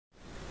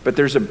But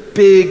there's a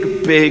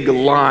big, big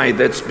lie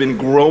that's been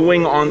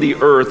growing on the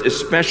earth,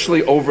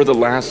 especially over the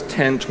last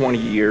 10, 20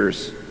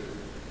 years,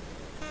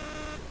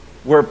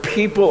 where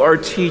people are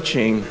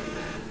teaching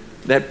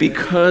that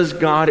because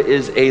God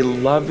is a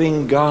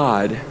loving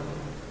God,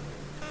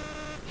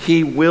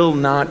 He will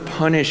not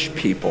punish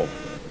people.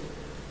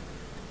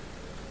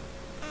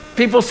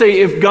 People say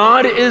if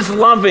God is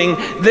loving,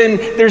 then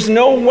there's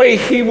no way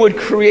He would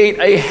create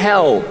a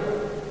hell.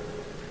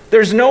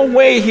 There's no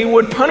way He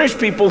would punish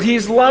people.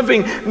 He's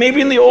loving.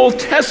 Maybe in the Old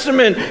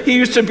Testament He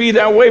used to be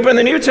that way, but in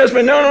the New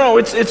Testament, no,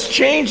 it's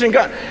changed. And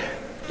God,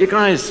 you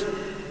guys,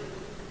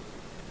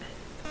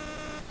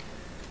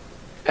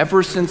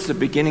 ever since the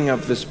beginning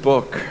of this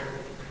book,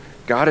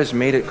 God has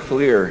made it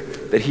clear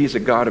that He's a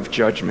God of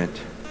judgment.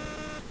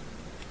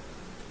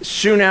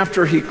 Soon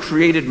after He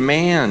created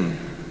man,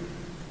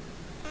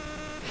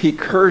 He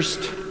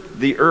cursed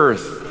the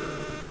earth.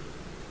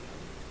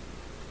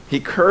 He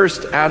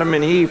cursed Adam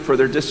and Eve for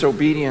their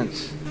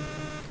disobedience.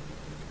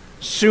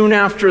 Soon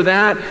after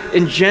that,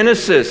 in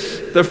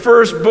Genesis, the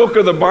first book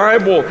of the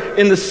Bible,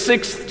 in the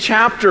 6th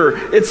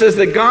chapter, it says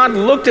that God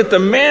looked at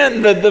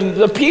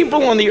the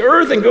people on the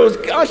earth and goes,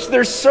 gosh,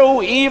 they're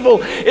so evil.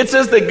 It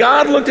says that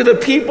God looked at the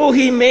people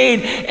He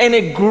made and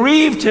it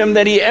grieved Him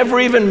that He ever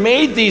even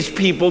made these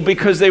people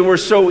because they were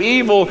so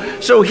evil.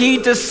 So He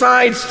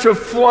decides to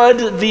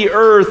flood the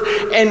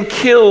earth and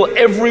kill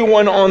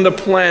everyone on the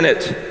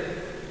planet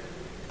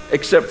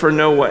except for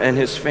Noah and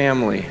his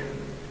family.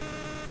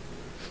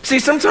 See,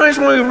 sometimes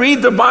when we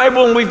read the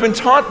Bible and we've been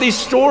taught these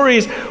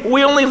stories,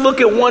 we only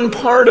look at one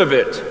part of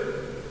it.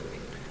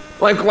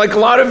 Like a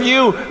lot of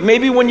you,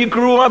 maybe when you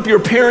grew up, your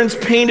parents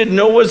painted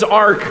Noah's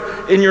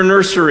Ark in your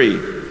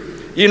nursery.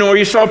 You know, or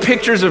you saw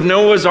pictures of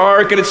Noah's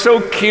Ark, and it's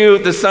so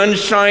cute, the sun's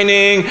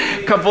shining,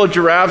 a couple of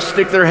giraffes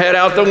stick their head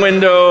out the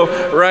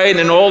window, right? And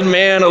an old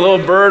man, a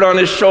little bird on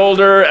his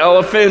shoulder,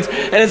 elephants,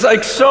 and it's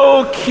like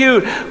so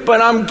cute.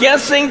 But I'm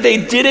guessing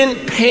they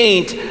didn't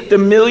paint the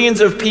millions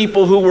of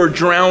people who were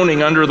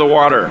drowning under the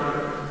water.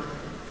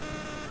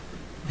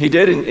 He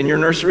did in your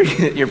nursery?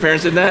 Your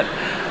parents did that?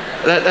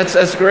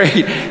 That's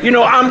great. You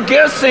know, I'm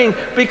guessing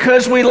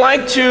because we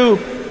like to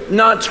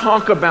not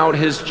talk about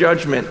His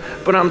judgment.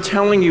 But I'm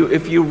telling you,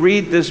 if you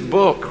read this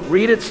book,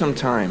 read it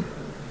sometime.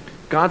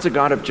 God's a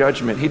God of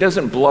judgment. He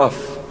doesn't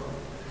bluff.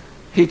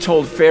 He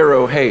told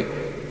Pharaoh, hey,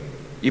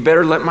 you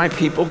better let my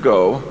people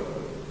go,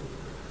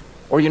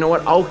 or you know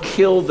what, I'll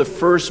kill the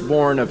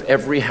firstborn of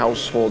every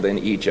household in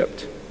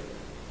Egypt.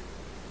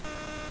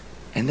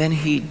 And then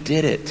he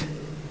did it.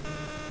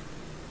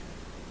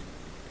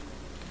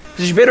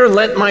 He said, you better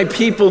let my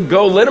people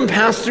go. Let them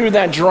pass through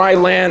that dry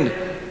land.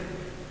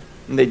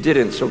 And they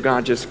didn't, so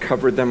God just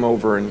covered them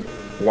over and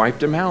wiped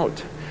them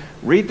out.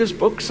 Read this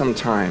book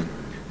sometime.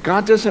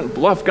 God doesn't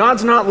bluff.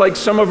 God's not like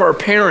some of our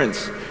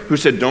parents who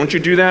said, don't you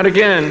do that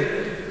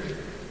again,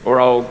 or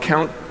I'll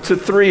count to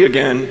 3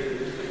 again.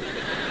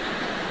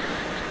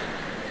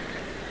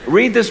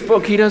 Read this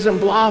book. He doesn't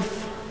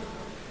bluff.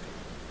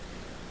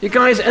 You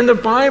guys, and the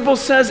Bible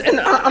says, and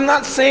I'm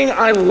not saying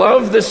I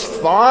love this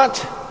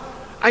thought,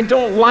 I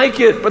don't like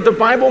it, but the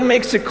Bible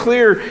makes it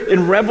clear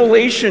in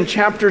Revelation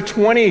chapter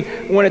 20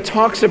 when it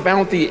talks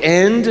about the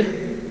end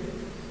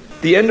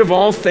of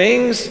all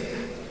things.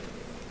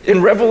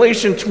 In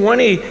Revelation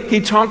 20, he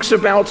talks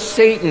about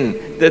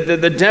Satan,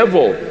 the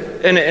devil.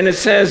 And it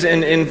says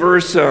in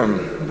verse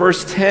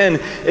 10,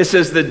 it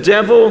says, the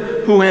devil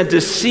who had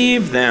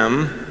deceived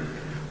them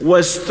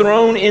was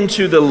thrown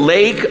into the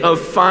lake of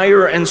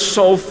fire and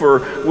sulfur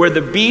where the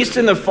beast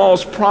and the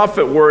false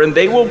prophet were, and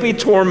they will be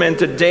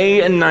tormented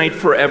day and night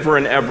forever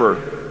and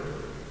ever.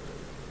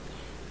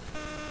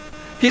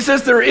 He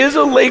says there is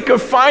a lake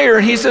of fire.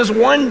 He says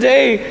one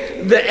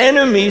day the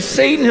enemy,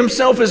 Satan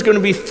himself, is going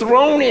to be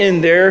thrown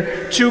in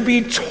there to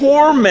be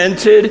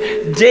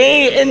tormented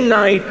day and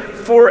night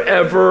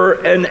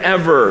forever and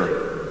ever.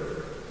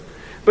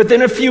 But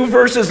then a few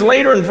verses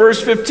later in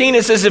verse 15,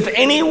 it says, if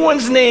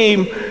anyone's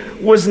name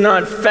was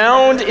not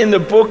found in the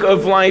book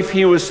of life,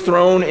 he was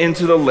thrown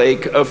into the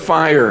lake of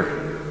fire.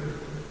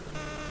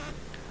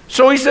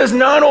 So he says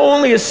not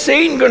only is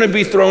Satan going to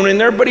be thrown in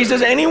there, but he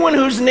says anyone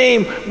whose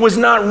name was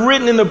not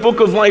written in the book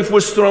of life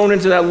was thrown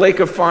into that lake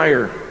of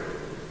fire.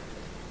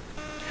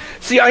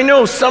 See, I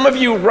know some of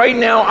you right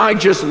now, I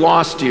just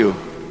lost you.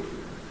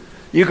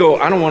 You go,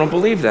 I don't want to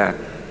believe that.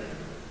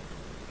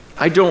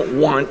 I don't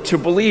want to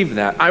believe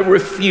that. I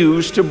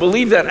refuse to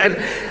believe that.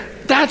 And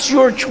that's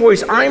your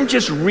choice. I'm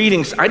just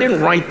reading. I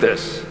didn't write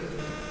this.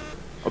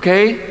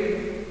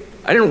 Okay?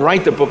 I didn't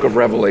write the book of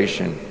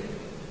Revelation.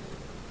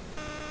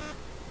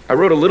 I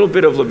wrote a little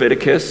bit of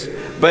Leviticus,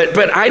 but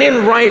I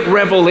didn't write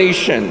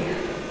Revelation.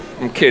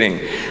 I'm kidding.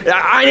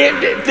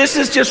 This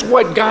is just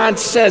what God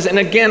says. And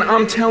again,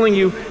 I'm telling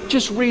you,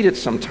 just read it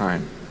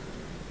sometime.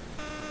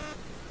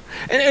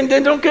 And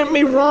then don't get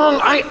me wrong,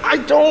 I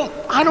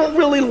don't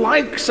really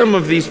like some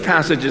of these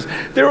passages.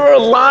 There are a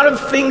lot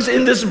of things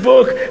in this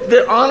book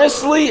that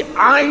honestly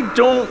I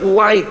don't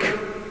like,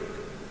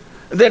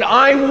 that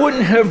I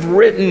wouldn't have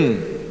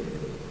written,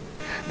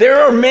 There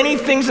are many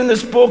things in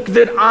this book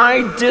that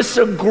I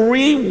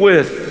disagree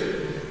with.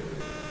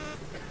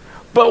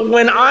 But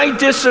when I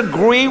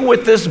disagree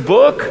with this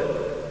book,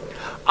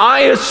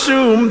 I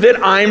assume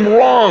that I'm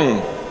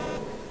wrong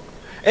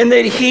and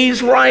that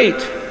he's right.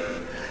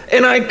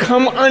 And I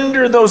come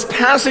under those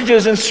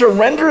passages and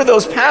surrender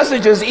those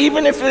passages,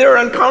 even if they're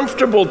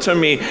uncomfortable to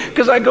me.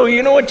 Because I go,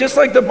 you know what? Just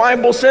like the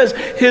Bible says,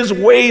 his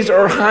ways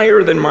are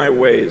higher than my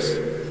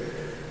ways.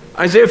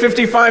 Isaiah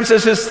 55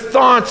 says his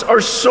thoughts are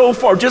so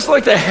far, just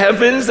like the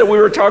heavens that we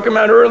were talking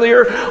about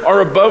earlier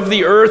are above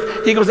the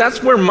earth. He goes,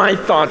 that's where my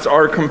thoughts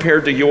are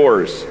compared to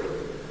yours.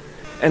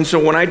 And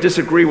so when I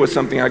disagree with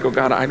something, I go,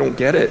 God, I don't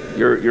get it.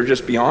 You're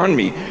just beyond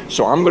me.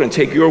 So I'm going to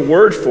take your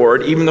word for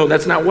it, even though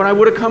that's not what I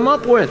would have come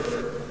up with.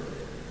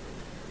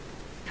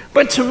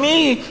 But to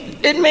me,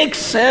 it makes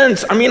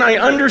sense. I mean, I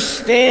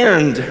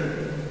understand.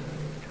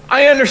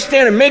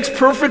 It makes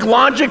perfect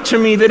logic to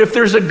me that if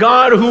there's a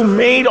God who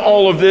made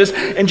all of this,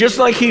 and just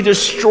like he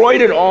destroyed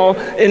it all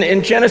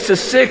in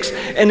Genesis 6,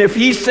 and if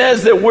he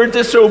says that we're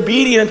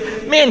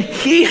disobedient, man,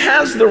 he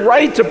has the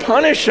right to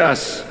punish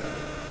us.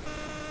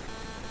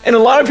 And a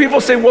lot of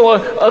people say, well,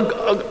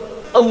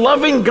 a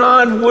loving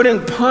God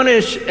wouldn't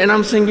punish. And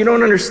I'm saying, you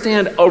don't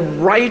understand. A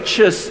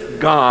righteous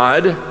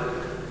God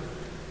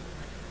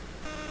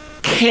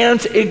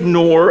can't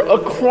ignore a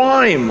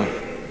crime.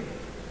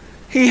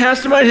 He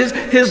has to,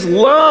 his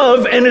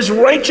love and his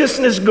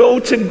righteousness go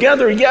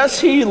together.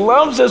 Yes, he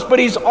loves us, but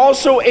he's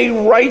also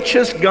a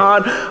righteous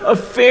God, a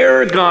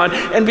fair God.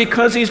 And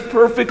because he's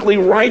perfectly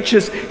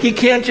righteous, he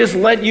can't just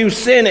let you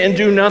sin and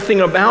do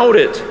nothing about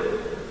it.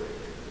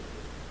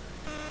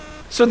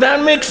 So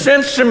that makes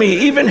sense to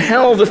me. Even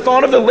hell, the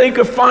thought of the lake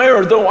of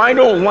fire, though I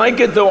don't like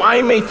it, though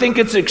I may think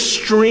it's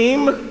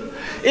extreme,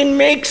 it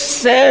makes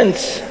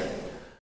sense.